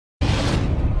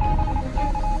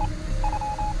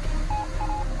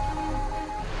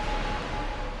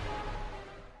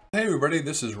Hey everybody,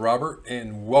 this is Robert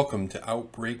and welcome to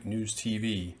Outbreak News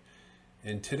TV.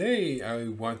 And today I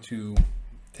want to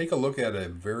take a look at a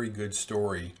very good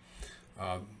story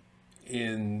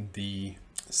in the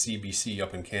CBC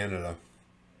up in Canada.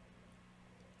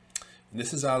 And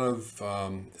this is out of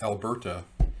Alberta,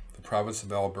 the province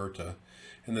of Alberta.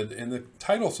 And the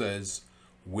title says,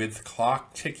 "With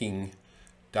clock ticking,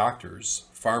 doctors,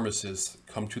 pharmacists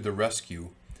come to the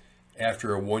rescue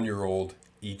after a 1-year-old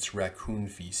eats raccoon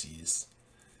feces."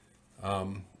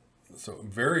 So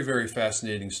very, very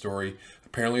fascinating story.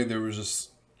 Apparently there was this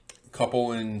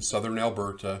couple in southern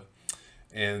Alberta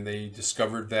and they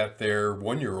discovered that their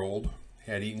 1-year-old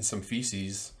had eaten some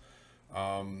feces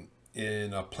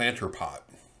in a planter pot,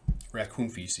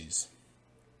 raccoon feces.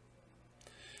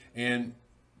 And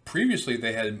previously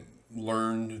they had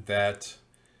learned that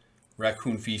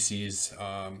raccoon feces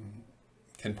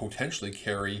can potentially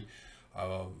carry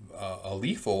a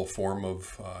lethal form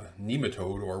of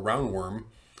nematode or roundworm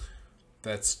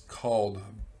that's called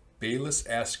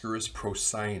Baylisascaris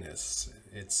procyonis.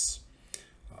 It's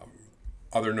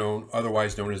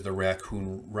otherwise known as the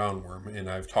raccoon roundworm, and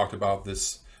I've talked about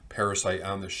this parasite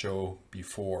on the show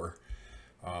before.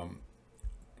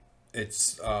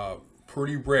 It's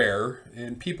pretty rare,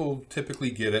 and people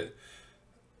typically get it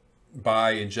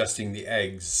by ingesting the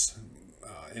eggs,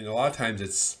 and a lot of times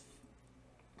it's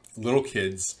little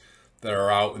kids that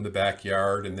are out in the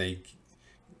backyard and they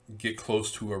get close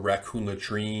to a raccoon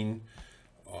latrine,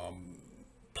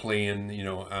 playing,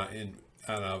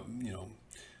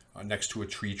 next to a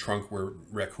tree trunk where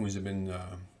raccoons have been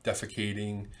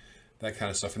defecating, that kind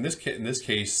of stuff. In this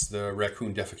case, the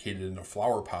raccoon defecated in a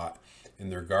flower pot in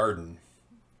their garden.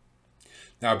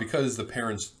 Now, because the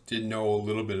parents did know a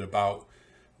little bit about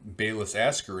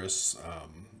Baylisascaris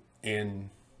and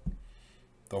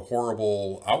the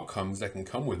horrible outcomes that can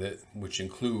come with it, which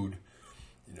include,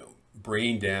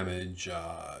 brain damage,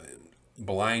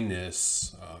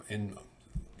 blindness, and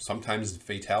sometimes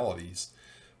fatalities,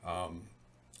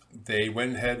 they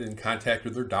went ahead and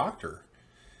contacted their doctor.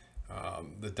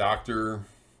 The doctor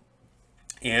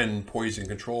and poison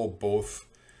control both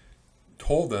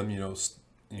told them,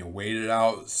 wait it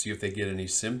out, see if they get any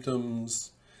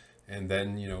symptoms, and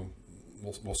then,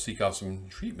 we'll seek out some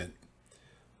treatment.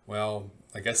 Well,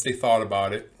 I guess they thought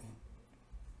about it,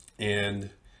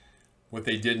 and what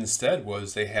they did instead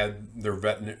was they had their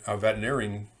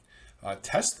veterinarian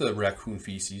test the raccoon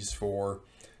feces for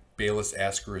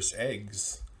Baylisascaris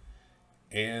eggs,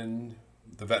 and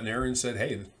the veterinarian said,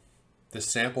 hey, this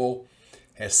sample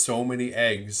has so many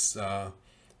eggs,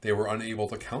 they were unable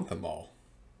to count them all.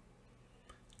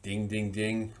 Ding, ding,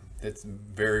 ding. That's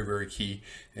very, very key.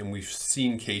 And we've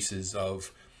seen cases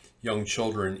of young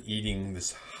children eating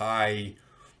this high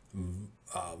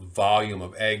volume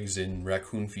of eggs in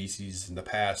raccoon feces in the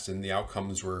past, and the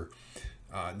outcomes were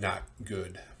not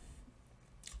good.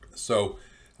 So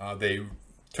they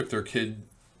took their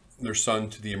son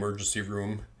to the emergency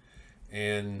room,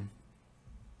 and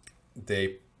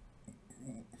they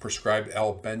prescribed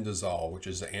Albendazole, which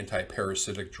is an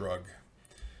anti-parasitic drug,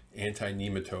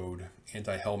 anti-nematode,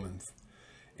 anti-helminth.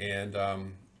 And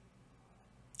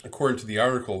according to the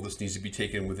article, this needs to be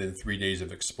taken within 3 days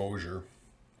of exposure.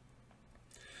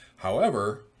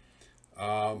 However,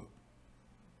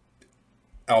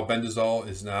 Albendazole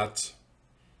is not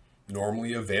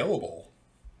normally available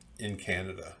in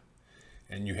Canada,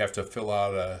 and you have to fill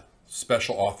out a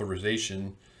special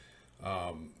authorization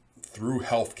through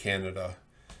Health Canada.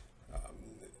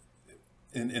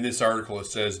 In this article, it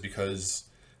says because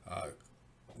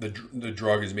the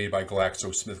drug is made by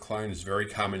GlaxoSmithKline, is very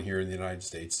common here in the United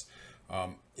States,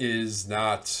 is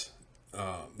not,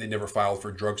 they never filed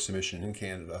for drug submission in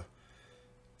Canada.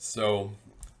 So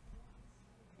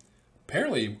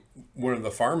apparently one of the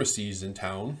pharmacies in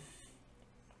town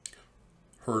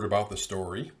heard about the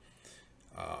story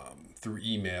through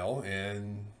email,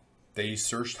 and they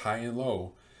searched high and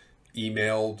low,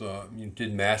 emailed,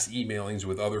 did mass emailings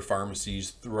with other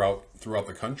pharmacies throughout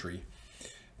the country,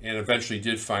 and eventually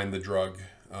did find the drug.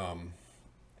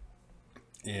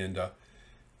 And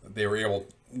they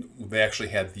actually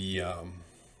had the,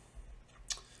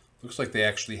 looks like they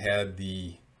actually had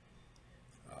the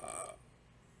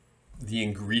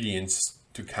ingredients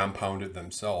to compound it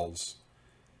themselves.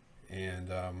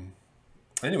 And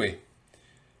anyway,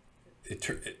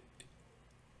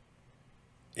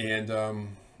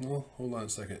 well, hold on a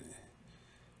second.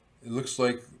 It looks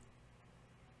like,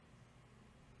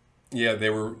 yeah, they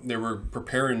were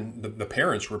preparing, the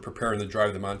parents were preparing to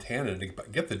drive to Montana to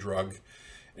get the drug,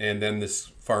 and then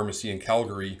this pharmacy in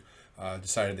Calgary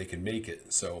decided they could make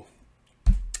it. So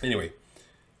anyway,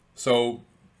 so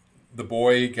The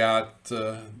boy got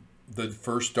the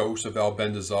first dose of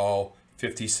albendazole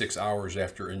 56 hours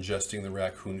after ingesting the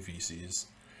raccoon feces.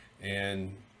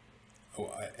 And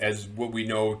as what we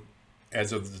know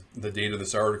as of the date of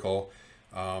this article,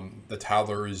 the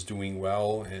toddler is doing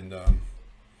well, and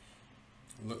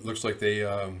looks like they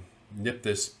nipped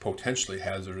this potentially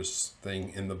hazardous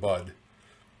thing in the bud.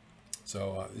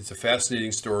 So it's a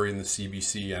fascinating story in the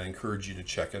CBC. I encourage you to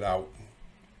check it out.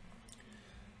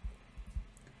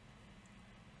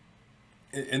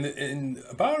 And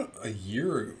about a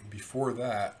year before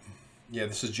that, yeah,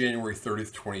 this is January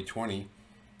 30th, 2020.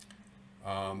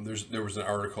 There was an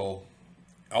article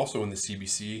also in the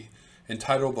CBC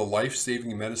entitled "The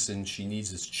Life-Saving Medicine She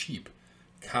Needs is Cheap,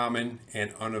 Common,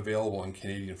 and Unavailable in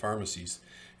Canadian Pharmacies."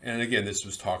 And again, this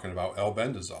was talking about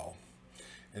albendazole.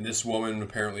 And this woman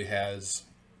apparently has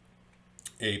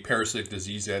a parasitic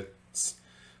disease that's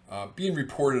being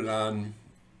reported on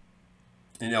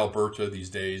in Alberta these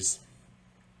days,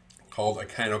 called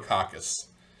echinococcus.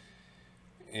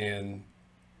 And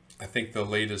I think the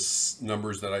latest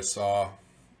numbers that I saw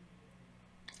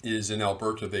is in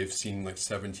Alberta, they've seen like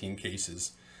 17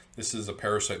 cases. This is a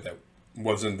parasite that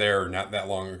wasn't there not that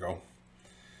long ago.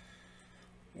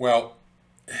 Well,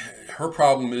 her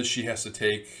problem is she has to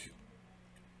take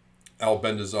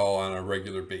albendazole on a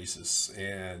regular basis,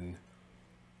 and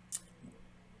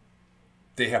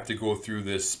they have to go through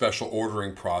this special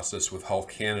ordering process with Health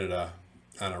Canada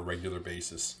on a regular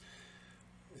basis.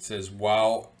 It says,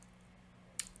 while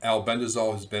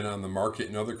albendazole has been on the market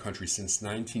in other countries since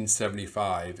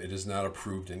 1975, it is not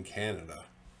approved in Canada.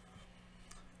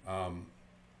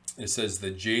 It says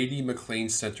the J.D. McLean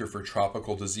Center for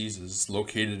Tropical Diseases,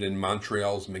 located in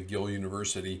Montreal's McGill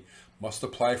University, must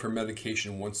apply for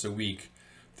medication once a week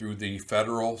through the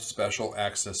Federal Special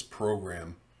Access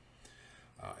Program.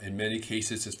 In many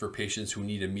cases, it's for patients who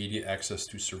need immediate access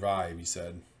to survive, he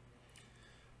said.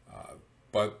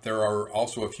 But there are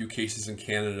also a few cases in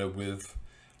Canada with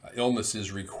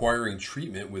illnesses requiring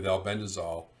treatment with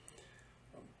albendazole.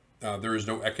 There is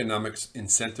no economic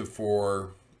incentive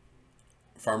for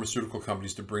pharmaceutical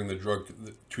companies to bring the drug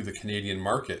to the Canadian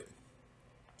market.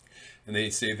 And they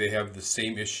say they have the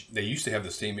same issue. They used to have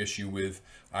the same issue with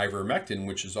ivermectin,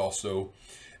 which is also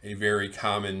a very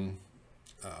common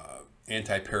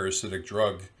anti-parasitic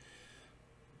drug.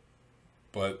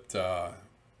 But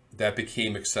that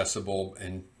became accessible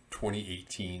in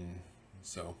 2018.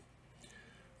 So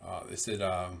they said,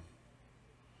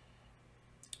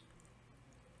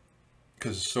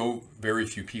 because so very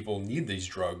few people need these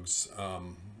drugs.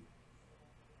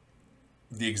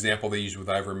 The example they used with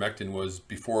ivermectin was,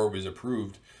 before it was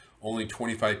approved, only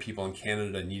 25 people in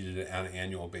Canada needed it on an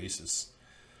annual basis.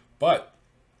 But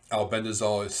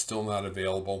albendazole is still not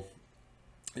available.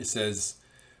 It says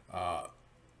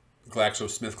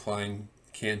GlaxoSmithKline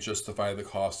can't justify the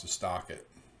cost to stock it.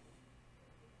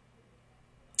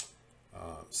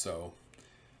 So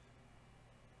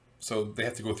they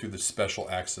have to go through the special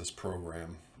access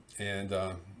program. And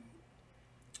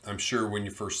I'm sure when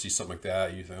you first see something like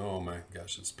that, you think, oh my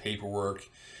gosh, it's paperwork,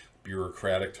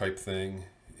 bureaucratic type thing.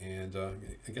 And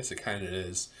I guess it kind of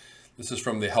is. This is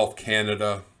from the Health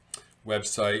Canada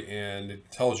website, and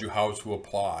it tells you how to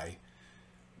apply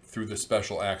through the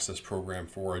special access program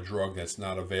for a drug that's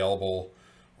not available,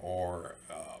 or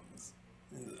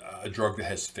a drug that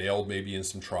has failed maybe in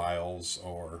some trials,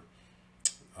 or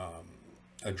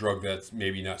a drug that's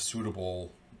maybe not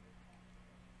suitable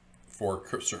for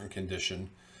a certain condition.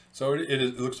 So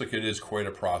it looks like it is quite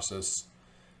a process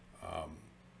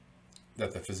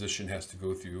that the physician has to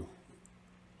go through.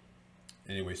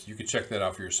 Anyways, you can check that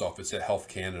out for yourself. It's at Health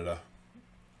Canada.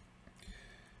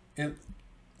 And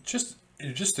just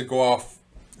to go off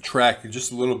track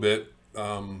just a little bit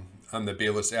on the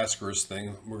Baylisascaris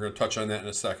thing, we're going to touch on that in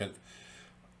a second.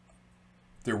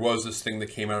 There was this thing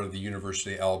that came out of the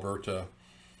University of Alberta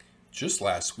just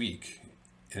last week,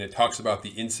 and it talks about the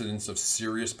incidence of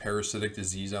serious parasitic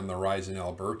disease on the rise in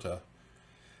Alberta.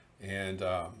 And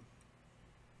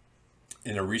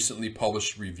in a recently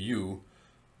published review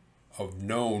of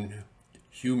known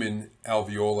human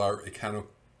alveolar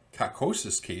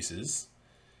echinococcosis cases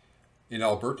in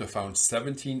Alberta, found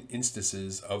 17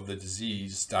 instances of the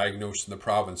disease diagnosed in the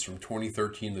province from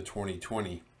 2013 to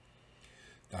 2020.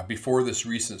 Now, before this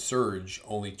recent surge,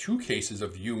 only 2 cases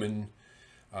of human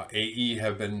AE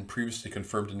have been previously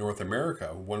confirmed in North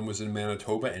America. One was in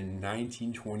Manitoba in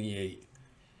 1928,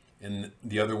 and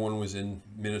the other one was in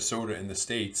Minnesota in the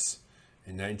States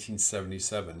in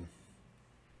 1977.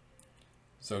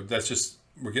 So that's just,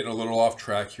 we're getting a little off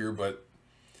track here, but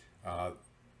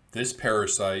this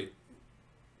parasite,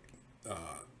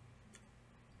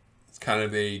 it's kind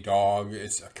of a dog.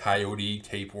 It's a coyote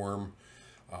tapeworm.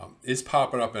 Is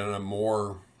popping up on a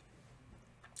more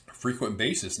frequent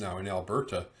basis now in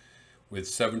Alberta, with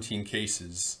 17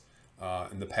 cases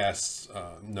in the past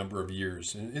number of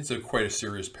years, and it's quite a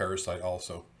serious parasite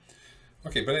also.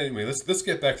 Okay, but anyway, let's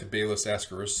get back to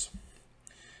Baylisascaris,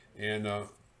 and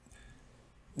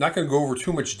not going to go over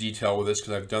too much detail with this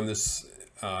because I've done this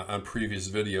on previous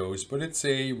videos, but it's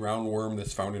a roundworm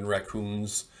that's found in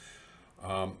raccoons,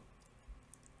 and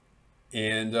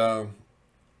the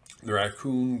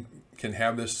raccoon can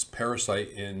have this parasite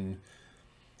in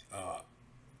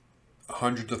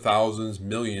hundreds of thousands,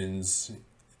 millions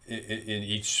in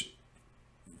each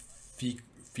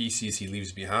feces he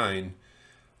leaves behind.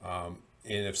 And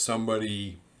if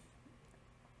somebody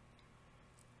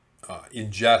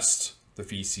ingests the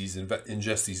feces,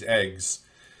 ingests these eggs,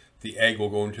 the egg will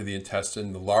go into the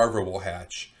intestine, the larva will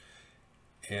hatch,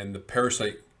 and the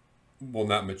parasite will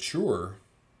not mature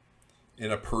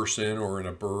in a person or in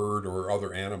a bird or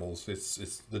other animals.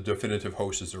 It's the definitive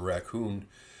host is a raccoon.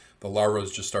 The larva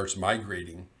just starts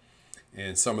migrating,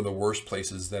 and some of the worst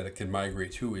places that it can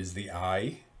migrate to is the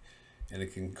eye, and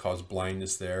it can cause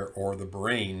blindness there, or the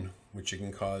brain, which it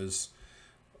can cause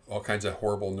all kinds of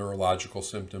horrible neurological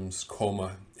symptoms,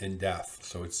 coma, and death.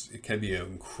 So it can be an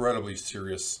incredibly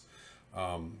serious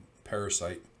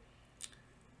parasite.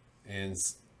 And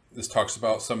this talks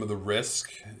about some of the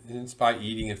risk, and it's by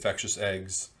eating infectious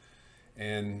eggs.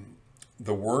 And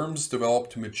the worms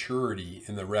develop to maturity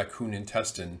in the raccoon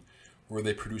intestine, where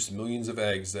they produce millions of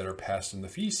eggs that are passed in the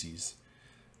feces.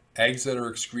 Eggs that are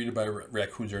excreted by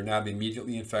raccoons are not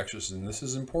immediately infectious, and this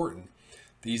is important.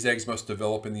 These eggs must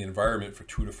develop in the environment for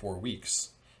 2 to 4 weeks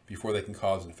before they can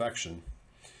cause infection.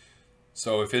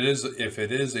 So if it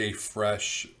is a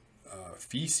fresh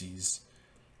feces,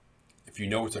 if you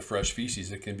know it's a fresh feces,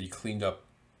 it can be cleaned up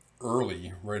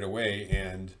early, right away,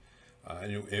 and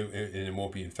it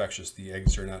won't be infectious. The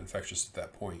eggs are not infectious at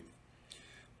that point.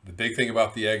 The big thing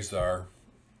about the eggs are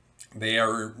they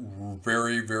are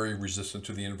very, very resistant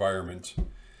to the environment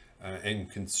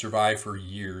and can survive for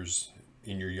years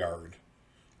in your yard,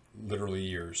 literally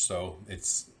years. So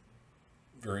it's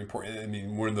very important. I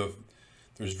mean,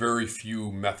 there's very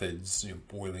few methods,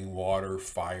 boiling water,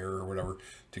 fire, or whatever,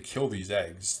 to kill these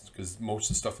eggs, because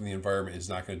most of the stuff in the environment is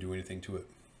not going to do anything to it.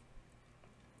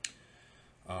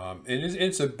 And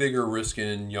it's a bigger risk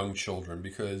in young children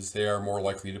because they are more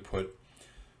likely to put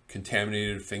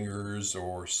contaminated fingers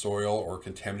or soil or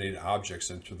contaminated objects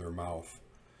into their mouth.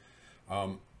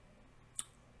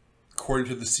 According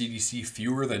to the CDC,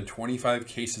 fewer than 25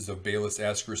 cases of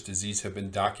Baylisascaris disease have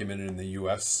been documented in the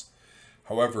U.S.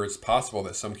 However, it's possible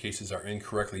that some cases are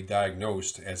incorrectly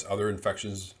diagnosed as other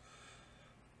infections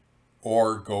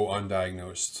or go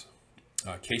undiagnosed.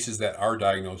 Cases that are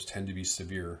diagnosed tend to be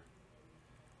severe.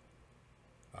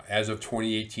 As of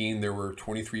 2018, there were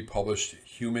 23 published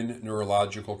human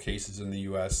neurological cases in the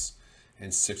U.S.,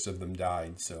 and 6 of them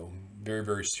died. So very,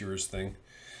 very serious thing.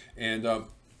 And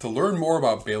to learn more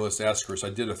about Baylisascaris, I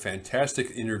did a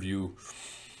fantastic interview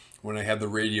when I had the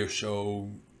radio show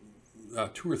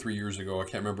 2 or 3 years ago. I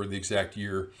can't remember the exact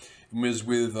year. It was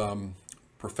with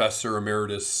Professor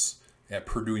Emeritus at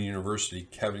Purdue University,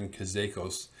 Kevin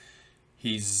Kazakos.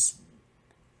 He's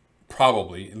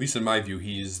probably, at least in my view,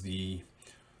 he is the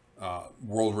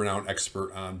world-renowned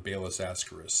expert on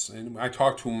Baylisascaris. And I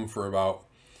talked to him for about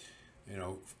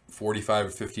 45 or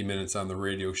 50 minutes on the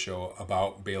radio show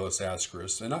about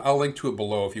Baylisascaris, and I'll link to it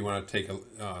below if you want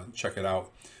to check it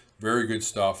out. Very good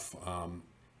stuff.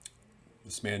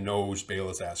 This man knows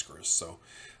Baylisascaris, so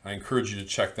I encourage you to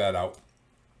check that out.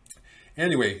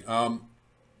 Anyway, I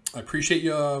appreciate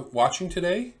you watching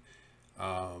today,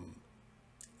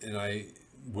 and I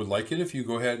would like it if you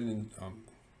go ahead and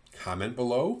comment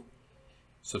below,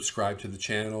 subscribe to the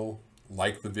channel,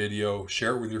 like the video,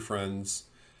 share it with your friends,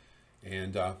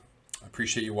 and I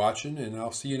appreciate you watching, and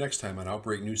I'll see you next time on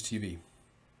Outbreak News TV.